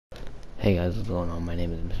Hey guys, what's going on? My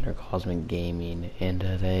name is Mr. Cosmic Gaming, and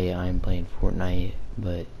today I'm playing Fortnite,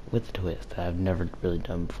 but with a twist that I've never really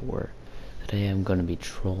done before. Today I'm going to be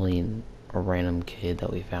trolling a random kid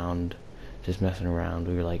that we found just messing around.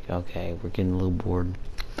 We were like, okay, we're getting a little bored,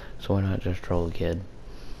 so why not just troll a kid?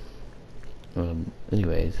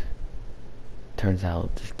 Anyways, turns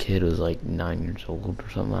out this kid was like 9 years old or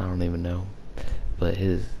something, I don't even know. But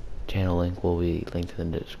his channel link will be linked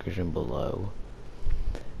in the description below,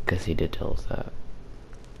 because he did tell us that.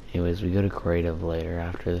 Anyways, we go to creative later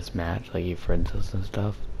after this match, like he friends us and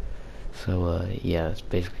stuff. So yeah, it's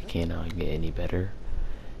basically cannot get any better.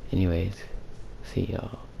 Anyways, see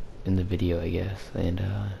y'all in the video, I guess, and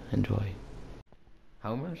enjoy.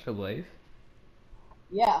 How much to Blaze?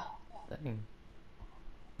 Yeah. Dang.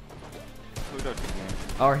 Who does the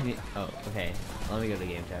game? Oh, okay. Let me go to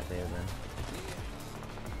game chat later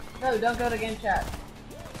then. No, don't go to game chat.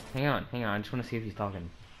 Hang on, I just want to see if he's talking.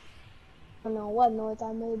 I don't know what noise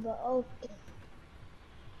I made, but okay.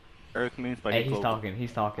 Earth means by Hey, he's talking.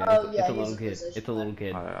 Oh, It's yeah, a little kid. It's a little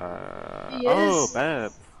kid. He oh, is?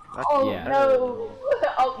 bad. Oh, yeah. no.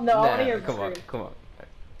 Oh, no, I want to hear him Come on, scream. come on.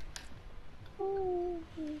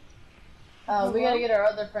 We gotta get our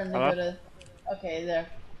other friend to Hello? go to... Okay, there.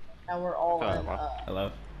 Now we're all in,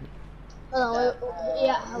 Hello? Hello,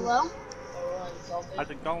 yeah, hello? we're all in Selfie. How's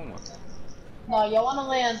it going? No, y'all wanna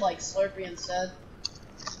land, like, Slurpee instead?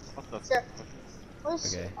 What's the Sure.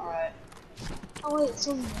 Where's... Okay. Alright. Oh wait,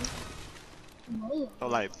 so no. So,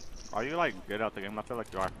 like, are you, like, good at the game? I feel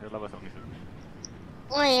like you are. You're level 72.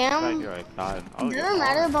 I Like, am. you're like, God. Oh, It doesn't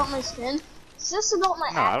matter about my skin. It's just about my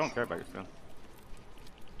No, I act. don't care about your skin.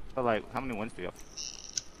 So, like, how many wins do you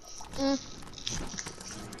have?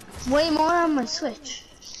 Way more on my Switch.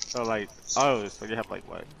 So, like, oh, so you have, like,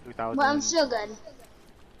 what? 2,000? But I'm still good.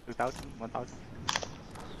 2,000? 1,000?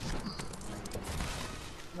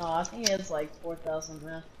 No, I think it's like 4,000,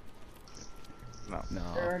 man. No. No,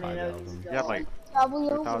 I already know he's 5,000. You have, like, Probably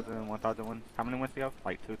over. 2,000, 1,000 wins? How many wins do you have?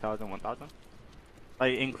 Like, 2,000, 1,000?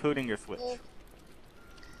 Like, including your Switch.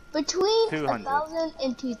 Between 200. 1,000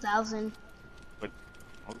 and 2,000.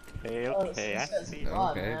 Okay, Oh, okay, I so that's see. a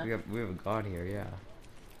lot, Okay, man. we have a god here, yeah.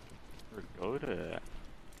 Go to...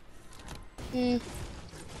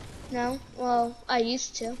 No, well, I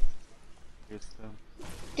used to. Just,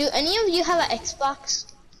 Do any of you have an Xbox?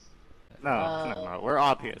 no, we're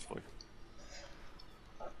all PS4.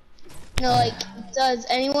 No, like, does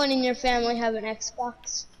anyone in your family have an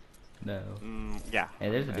Xbox? No. Yeah. Hey,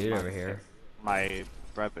 there's a That's dude my over here. sister. My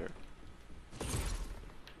brother.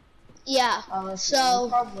 Yeah. So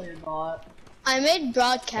Probably a bot. I made Hey, I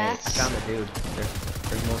broadcasts. found the dude.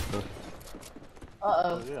 There's multiple.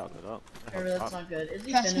 Uh-oh. Yeah, I'll get up. Maybe that's not good. Is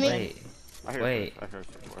he Trust me. finishing? Wait, I heard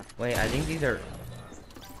before. wait, I think these are...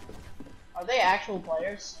 Are they actual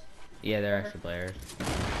players? Yeah, they're actually players.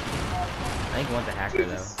 I think one's a hacker,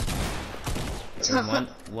 though. And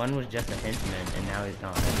one was just a henchman, and now he's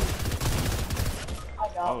not. I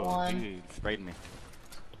got Oh, one. he sprayed me.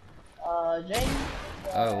 Jane?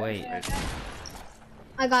 Oh, wait.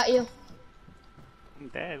 I got you. I'm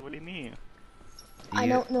dead. What do you mean? I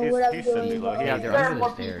don't know He's- what I'm he's sitting doing. below. but- He Hey, has they're There are under more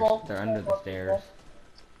the stairs. people. They're under the More stairs.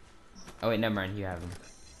 Oh, wait, never mind. You have them.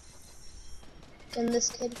 And this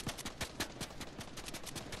kid.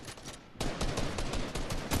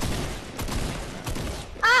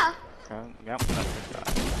 Ah! Okay, yep, that's the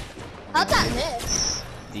guy. How'd that miss?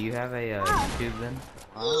 Do you have a tube then?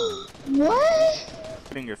 Oh. What?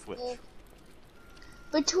 Finger switch.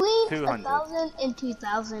 Between 200. 1,000 and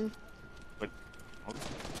 2,000. But,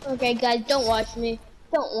 Okay, guys, don't watch me.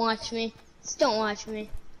 Don't watch me. Just don't watch me.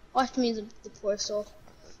 Watch me, the poor soul.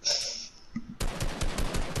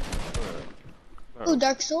 Oh,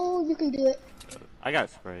 Dark Soul, you can do it. I got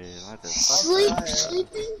sprayed. I just Sleeping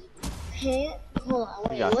Panda. Hold on,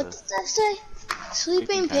 wait, You got what this. did that say? Sleeping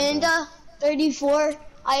Sleeping Panda. Panda 34.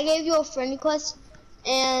 I gave you a friend request.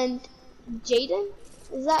 And Jaden?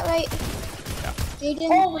 Is that right? Yeah.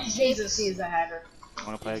 Jaden? Holy Jesus, he's a hacker.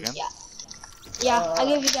 wanna play again? Yeah. Yeah, I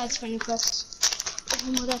gave you guys friend requests.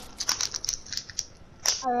 Oh my god.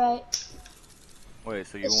 Alright. Wait,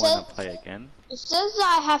 so you It wanna says- play again? It says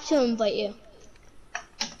that I have to invite you.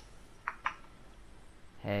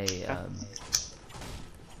 Hey,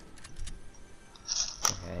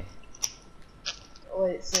 Okay.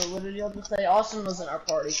 Wait, so what did you have to say? Austin was in our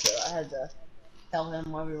party, so I had to tell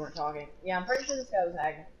him why we weren't talking. Yeah, I'm pretty sure this guy was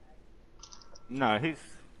hacking. No, he's...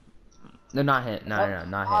 No, not him. No, not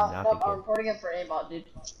him. Not nope, the I'm kid. reporting him for aimbot, dude.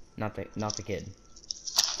 Not the kid.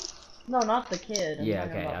 No, not the kid. I'm Yeah,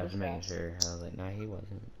 talking okay. about I was this making guy. sure. I was like, no, he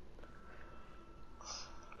wasn't.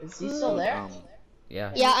 Is he still there?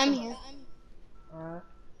 Yeah. Yeah, I'm here. Alright.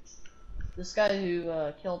 This guy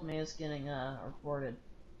who killed me is getting reported.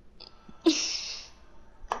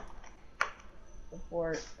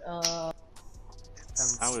 Report. I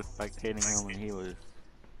was spectating him and he was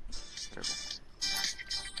terrible.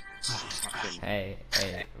 Hey,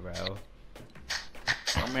 bro.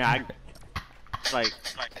 I mean, like,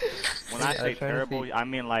 when I say terrible, I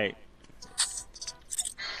mean like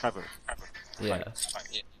Trevor. Yeah.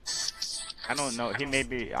 I don't know. He may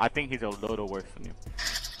be. I think he's a little worse than you.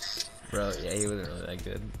 Bro, yeah, he wasn't really that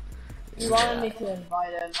good. He wanted me to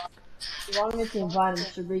invite him. He wanted me to invite him.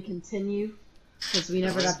 Should we continue? Because we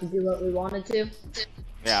never got to do what we wanted to.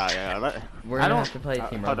 Yeah. We're gonna have to play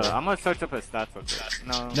Team Hold Rumble. on, I'm gonna search up his stats real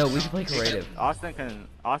quick. No, we can play creative. Austin can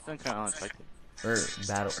uncheck it Or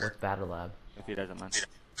what's Battle Lab? if he doesn't mind.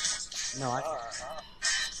 No, I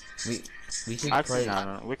We should Actually, play.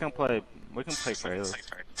 no. We can play creative.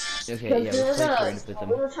 Okay, Because yeah, we were let's play gonna, creative with we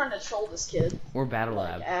them. were trying to troll this kid. Or Battle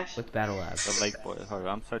Like, Lab. Ash. What's Battle Lab? The Lake Boy. Hold on,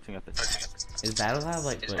 I'm searching up this. Is Battle Lab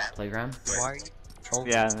like what, Playground? why are you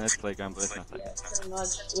trolling? Yeah, it's playground, but it's not Yeah, that. pretty much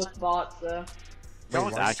with bots though. That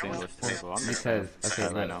was why- acting was terrible. I'm just Because saying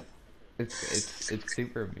okay, right look, now. it's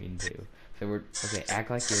super mean too. So we're okay. Act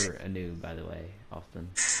like you're a noob, by the way, Austin.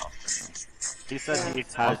 He said he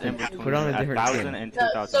has in Put between on a different 1,000 skin. and No,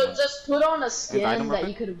 2,000. so just put on a Invite skin him real that quick?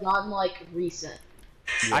 you could have gotten like recent.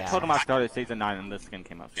 Yeah. I told him I started season 9 and this skin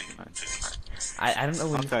came out season 9. I don't know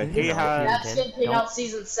when I'm sorry, this he came out, has- That season skin 10? came out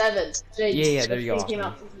season 7. Jake, Yeah, there that you go, skin came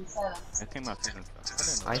out Austin. season 7. It came out season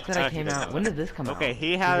 7. I said I came out. When did this come out? Okay,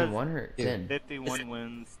 he has season 1 or 10? 51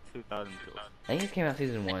 wins, 2,000 kills. I think it came out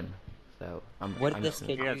season 1. So I'm. What did I'm this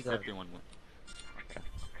kid He has do though? 51 wins.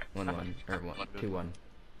 1-1 or 2-1.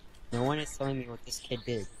 No one is telling me what this kid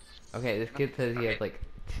did. Okay, this kid says he has like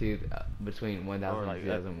between 1,000 like and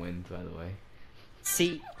 2,000 wins, by the way.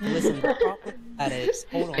 See, listen, the problem with that is,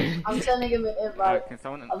 hold on. I'm sending him an invite. Can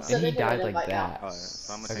someone? I'm And sending he him an died like invite now. that.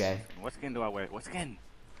 So I'm gonna Okay. say, what skin do I wear? What skin?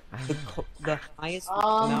 The highest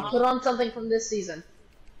amount Put on something from this season.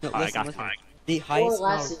 no, Alright, listen, got listen. you. The Or highest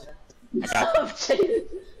last amount, season. I got Jaden.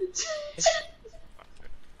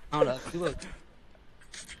 I don't know, do a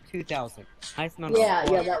 2,000. Highest amount Yeah, of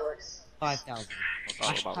yeah, that works. 5,000. I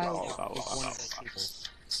highly doubt he's one of those people.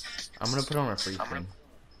 I'm gonna put on a free skin.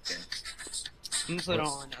 I'm gonna put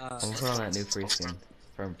on, I'm gonna put on that new free skin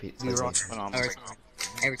from Pete. we rock phenomenal.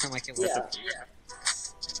 every time I kill Yeah. one.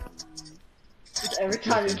 Just every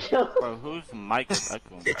time you kill. Bro, whose mic is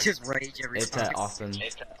echoing? It just rage every It's time. Austin.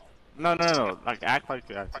 No. Like, act like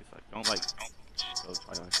you actually like. Don't like. Go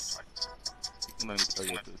twice. You can let him kill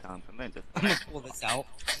you 2 times and then just. I'm gonna pull this out.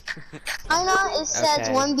 I know it says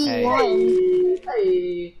Okay, 1v1.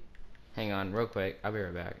 Hey. Hang on, real quick. I'll be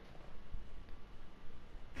right back.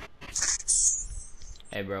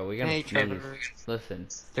 Hey, bro, we gotta Hey, sneeze. Trevor. Listen,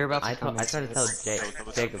 They're about to I come. tried to tell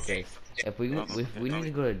Jacob this. If we need to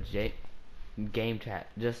go to game chat,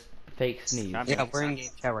 just fake sneeze. Yeah, we're in game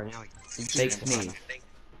chat right now. Fake sneeze.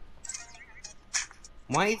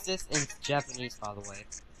 Why is this in Japanese, by the way?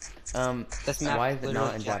 This map Why is it not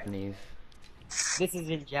literally in Japanese? This is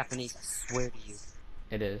in Japanese, I swear to you.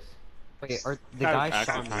 It is. Wait, or the Guy's guy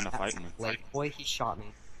actually shot me. trying to fight me. Lake boy, he shot me.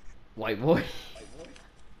 White boy.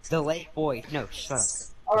 The lake boy, no, shut up.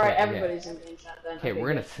 Alright, Okay, everybody's in game chat then. Okay, we're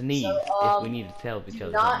gonna good. sneeze So, if we need to tell each Do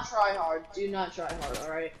other. not try hard. Do not try hard,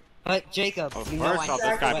 alright? But Jacob, Oh, you know first I off,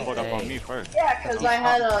 this guy swear. pulled up on Hey. me first. Yeah, because I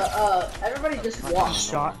had everybody just walked.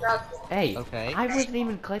 Shot. That's why. Hey, Okay. I wasn't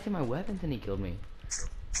even collecting my weapons and he killed me.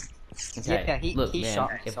 Okay, Yeah, he look, man,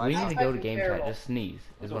 shot me, if so we I need to shot go to him. game chat, just sneeze,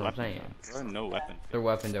 is what I'm saying. There are no weapons. There are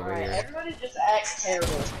weapons over Alright, here. everybody just act terrible.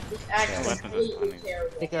 Just act Okay. completely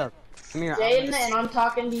terrible. Jacob, come here. Jaden, and I'm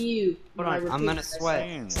talking to you. Hold when I on, I'm repeat gonna myself. sweat.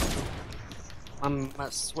 Damn. I'm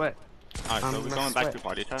gonna sweat. Alright, so I'm we're gonna going back sweat. to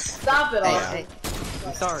party chat? Stop it, Hey, Austin. hey,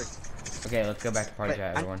 I'm sorry. Okay, let's go back to party But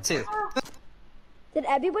chat, I'm everyone. too. Did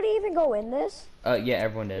everybody even go in this? Yeah,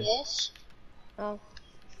 everyone did. Yes. Oh.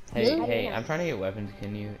 Hey, Really? hey, I'm trying to get weapons.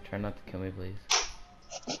 Can you try not to kill me, please?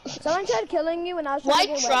 Someone tried killing you and I was Why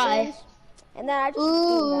trying to get try? weapons. And then I just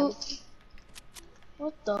Ooh. beat them.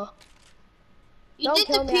 What the? You Don't did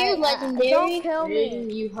kill the me. pure Don't legendary. kill me.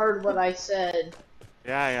 Jaden, you heard what I said.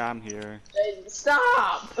 Yeah, I'm here. Jaden,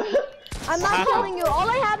 stop! I'm not killing you. All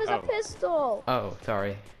I have is Oh. a pistol. Oh,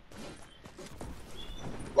 sorry.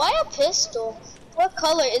 Why a pistol? What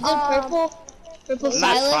color? Is it purple? Purple I'm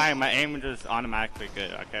not silent? trying, my aim is just automatically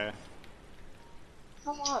good, okay?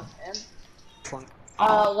 Come on, man. Plunk.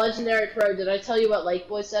 Legendary Pro, did I tell you what Lake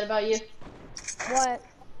Boy said about you? What?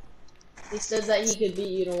 He said that he could beat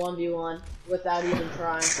you to 1v1 without even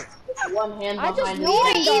trying. With one hand I just behind knew No,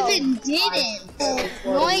 his I head. even didn't.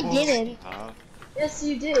 No, I didn't. Yes,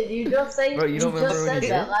 you did. You just say. Bro, you don't just remember when said he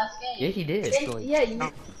that did? last game. Yeah, he did. And- yeah,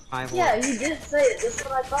 you. I Yeah, you did say it. That's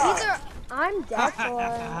what I thought. Either I'm deaf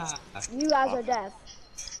or you guys are deaf.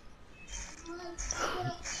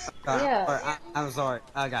 Yeah. I'm sorry.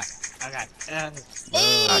 Okay.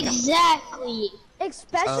 Exactly.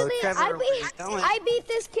 Especially, Trevor, where you going? I beat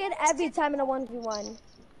this kid every time in a 1v1. What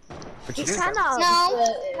you He's doing? kind of. No,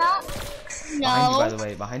 Behind you, by the no.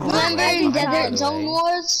 way. Behind you. Remember Behind in you, by Desert the Zone way.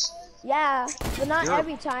 Wars? Yeah, but not You're-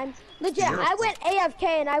 every time. Legit, you're- I went AFK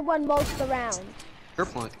and I won most of the round. Your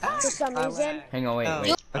point. For some reason. Hang on, wait.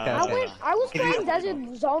 Okay. I was playing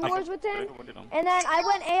Desert Zone Wars with him, and then I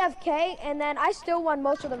went AFK, and then I still won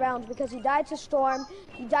most of the rounds because he died to Storm,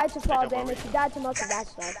 he died to fall damage, he died to most of that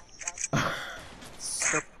stuff.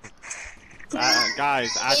 Guys,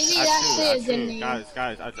 Maybe that's a good name. Guys,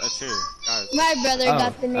 guys. My brother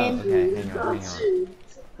got the name. Okay, hang on.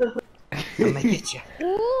 I'm gonna get you.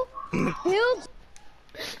 Who built?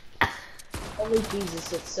 Holy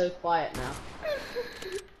Jesus, it's so quiet now.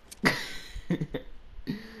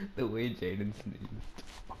 The way Jaden sneezed.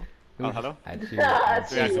 Oh, hello? At you.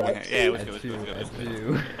 At you. Yeah, it was good.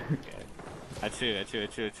 At you. At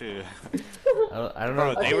you. I don't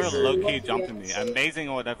know. Bro, they were Okay, low so- key jumping me. Amazing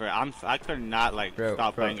or whatever. I could not like Bro,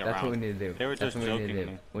 stop playing that's around. what we need to do. They were That's just what we need to joking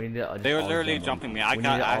do. me. We need to They were all literally jump jumping them. me. I We need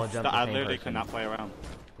to all jump the I same literally person. could not play around.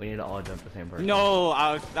 We need to all jump the same person. No,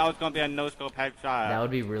 that was gonna be a no scope headshot. That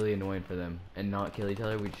would be really annoying for them and not kill each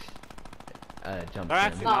other. We just jump They're them.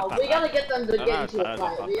 actually No, not that we gotta bad. get them to They're get not into as a bad as I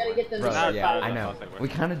fight. thought We gotta they get them to Bro, start were. yeah, fighting. I know. thought they were. We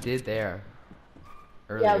kind of did there.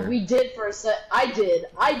 Earlier. Yeah, we did for a sec. I did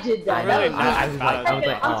that. I Really know. That was not I was bad like, at I was all.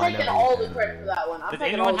 like, oh, I'm I taking know all what the you're credit trying for to that one. I'm Does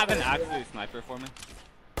taking anyone all the have an credit for actual that. sniper for me?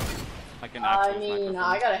 Like an I actual mean, sniper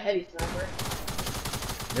I got a heavy sniper.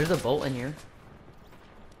 do. There's a bolt in here.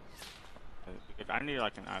 Because I need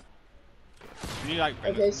like an actual. I need like.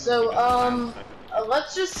 Okay, so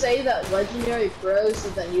let's just say that Legendary Pro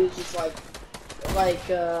said that he was just like.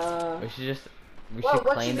 We should What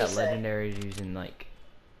claim should we that say? Legendary is using like.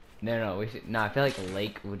 No, we should. No, I feel like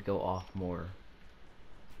Lake would go off more.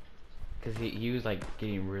 Cause he was like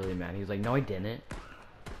getting really mad. He was like, no, I didn't.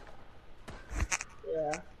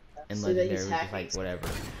 Yeah. And So that Legendary he's was just hacking. like, whatever.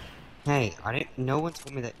 Hey, I didn't. No one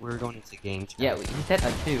told me that we were going into game chat. Yeah, he said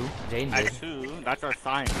a 2. Jaden I did. two. That's our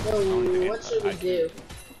sign. So what should we do?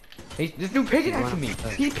 This dude pickaxed me.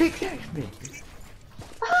 He pickaxed me.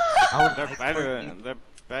 They're better. They're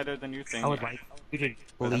better than you think. I would like you to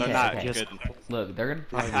But believe they're that not just. good. Look, they're gonna.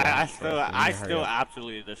 throw you I off, so we need to hurry still up.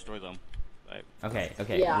 absolutely destroy them. Like, Okay.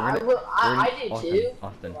 Yeah, we're gonna, I did Austin, too.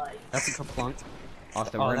 Austin, Like, That's a complunk.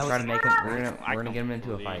 Austin, Oh, we're that gonna try was- to make him. We're I gonna get him don't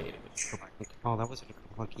into a believe fight. it. Oh, that wasn't a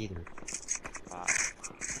complunk either.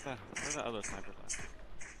 Where's the other sniper at?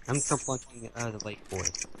 I'm complunking the lake boy.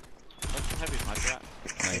 What's the heavy sniper at?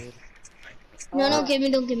 Nice. No, don't give me,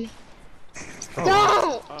 don't give me. Oh,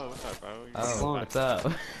 Don't! Oh, what's up, bro? Oh, what's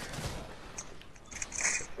up?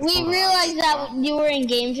 We realized that you were in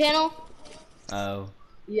game channel. Oh.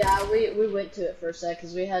 yeah, we went to it for a sec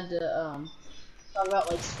because we had to talk about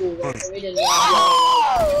like schoolwork, and we didn't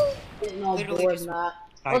want to getting all Literally bored just- and that.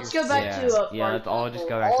 Let's go back Yeah, to yeah, party let's all just go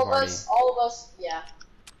people. back to All of us, yeah.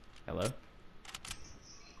 Hello.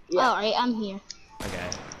 Yeah. Alright, I'm here. Okay.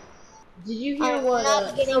 Did you hear I'm what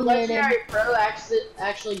not getting so muted. Legendary Pro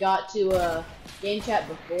actually got to game chat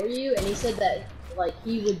before you, and he said that like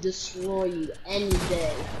he would destroy you any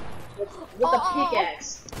day with a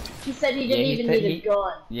pickaxe. He said he didn't he even said need a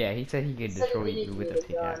gun. Yeah, he said he could He said he destroy didn't you with need a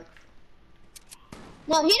a gun. pickaxe.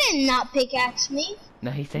 No, he did not pickaxe me.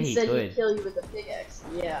 No, he said He he said could. he'd kill you with a pickaxe.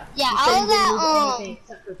 Yeah. Yeah, He I said was he didn't at, need anything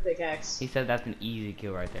except for pickaxe. He said that's an easy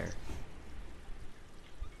kill right there.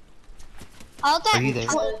 I was Are you at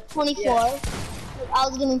there? 24. Yeah. I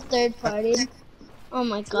was getting third partied. Oh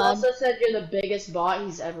my He god. also said you're the biggest bot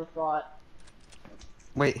he's ever fought.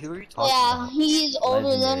 Wait, who are you talking Yeah, about? he's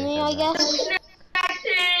older than me, I Legendary guess.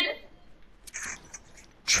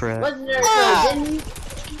 Trev. Legendary Ah! Pro, didn't you?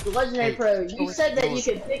 The Legendary Hey, Pro, you go- said that go- you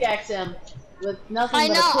could pickaxe him with nothing I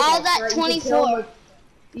but know, a I was pickaxe, at right? You could kill him 24. with-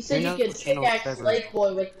 You said You you know could the channel pickaxe Trevor- Lake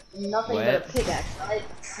Boy with nothing but a What? pickaxe, right?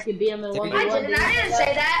 You could beat him in Did we- 1v1. I didn't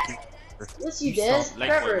say that. Yes, you You did. saw- Lake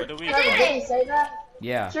Trevor, Boy, what do we Trevor, do? didn't you say that?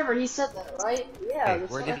 Yeah, Trevor, he said that, right? Yeah, Hey,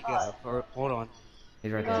 that's where what did I he thought. go? Hold on.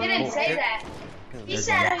 he's right He there. didn't say that. He There's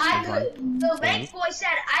said one. I There's one. could. The lake boy said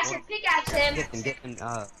I should pickaxe him, Get them, and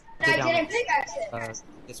I get down. didn't pickaxe him.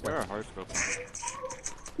 This You're way. a hard scope.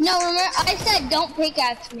 No, remember, I said don't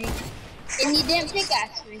pickaxe me. And you didn't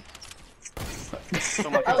pickaxe me.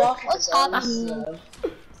 I lost What's my gun, happening? so-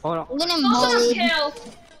 Hold on. I'm getting Also, bullied. kill.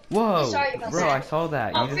 Whoa, Sorry about bro, that. I saw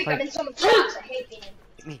that. Oh, You just freak! I've like been so much shots. I hate being.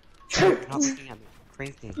 Hit me. You're not looking at me.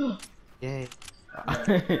 Cranking. Yay.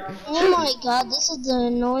 Oh my god, this is the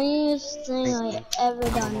annoyingest thing I ever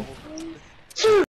done.